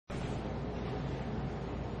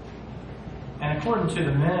And according to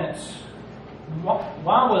the minutes,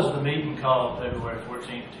 why was the meeting called February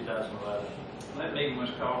 14th, 2011? That meeting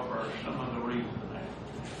was called for some other reason.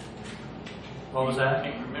 What was that?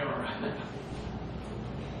 I can't remember right now.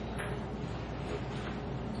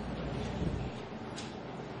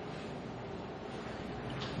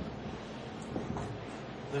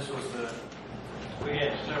 This was the... We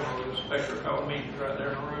had several special call meetings right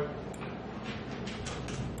there in the room.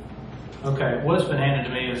 Okay, what's been handed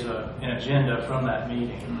to me is an agenda from that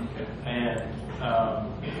meeting. Okay. And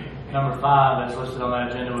number 5, as listed on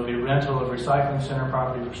that agenda, would be rental of recycling center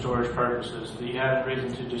property for storage purposes. Do you have any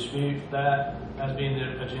reason to dispute that as being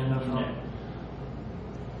the agenda from? No.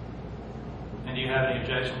 And do you have any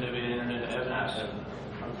objection to being entered into evidence?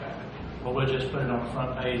 Okay. Well, we'll just put it on the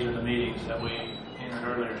front page of the meetings that we entered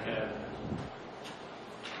earlier in evidence.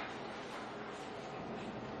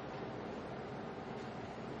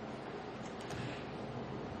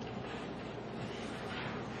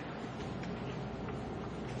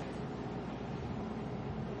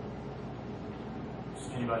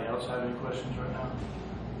 Anybody else have any questions right now?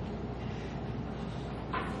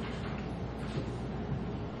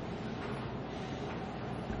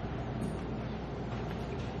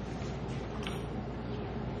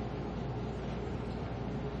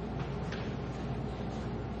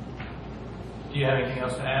 Do you have anything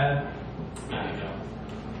else to add? No, you don't.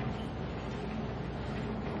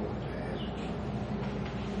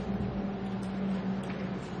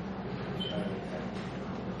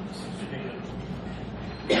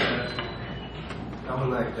 I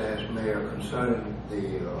would like to ask Mayor concerning the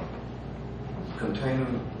container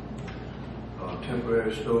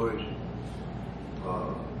temporary storage.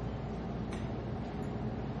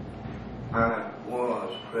 I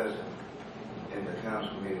was present in the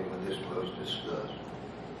council meeting when this was discussed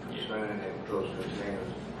concerning those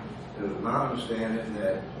containers. It was my understanding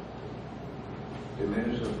that the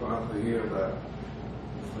minutes of proper here about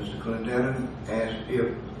Mr. Clendenin asked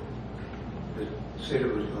if the city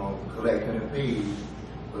was going to collect any fees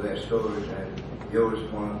for that storage, and your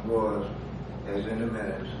response was, as in the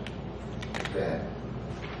minutes, that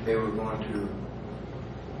they were going to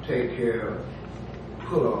take care of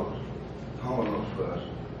pull-offs, haul-offs for us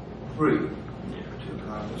free to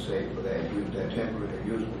compensate for that use, that temporary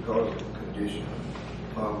use, because of the condition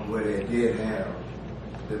of where they did have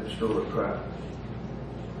the stored property.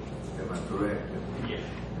 Am I correct? Yes.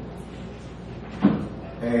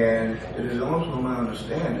 And it is also my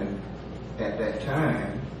understanding at that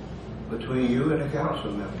time, between you and the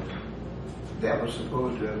council members, that was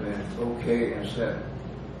supposed to have been okay and settled.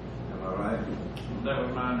 Am I right? That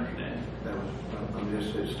was my understanding. That was, I'm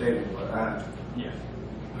just stating what I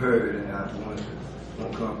heard, and I wanted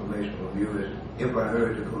confirmation from you is if I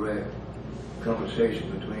heard the correct conversation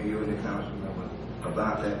between you and the council member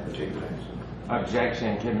about that particular incident.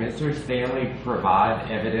 Objection. Can Mr. Stanley provide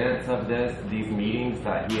evidence of these meetings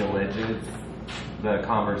that he alleges the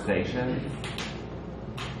conversation?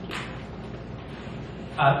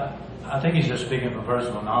 I think he's just speaking from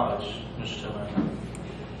personal knowledge, Mr. Tilman.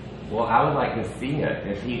 Well, I would like to see it.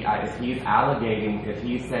 If he's allegating, if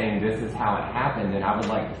he's saying this is how it happened, then I would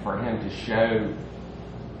like for him to show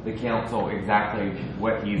the council exactly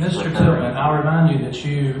what he's Mr. referring Tilman, to. I'll remind you that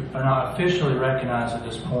you are not officially recognized at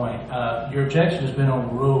this point. Your objection has been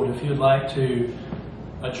overruled. If you'd like to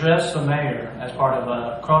address the mayor as part of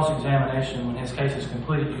a cross-examination when his case is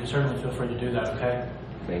completed, you can certainly feel free to do that, okay?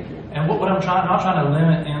 Thank you. And what I'm not trying to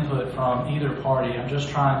limit input from either party. I'm just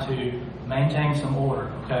trying to maintain some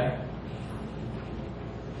order, okay?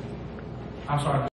 I'm sorry.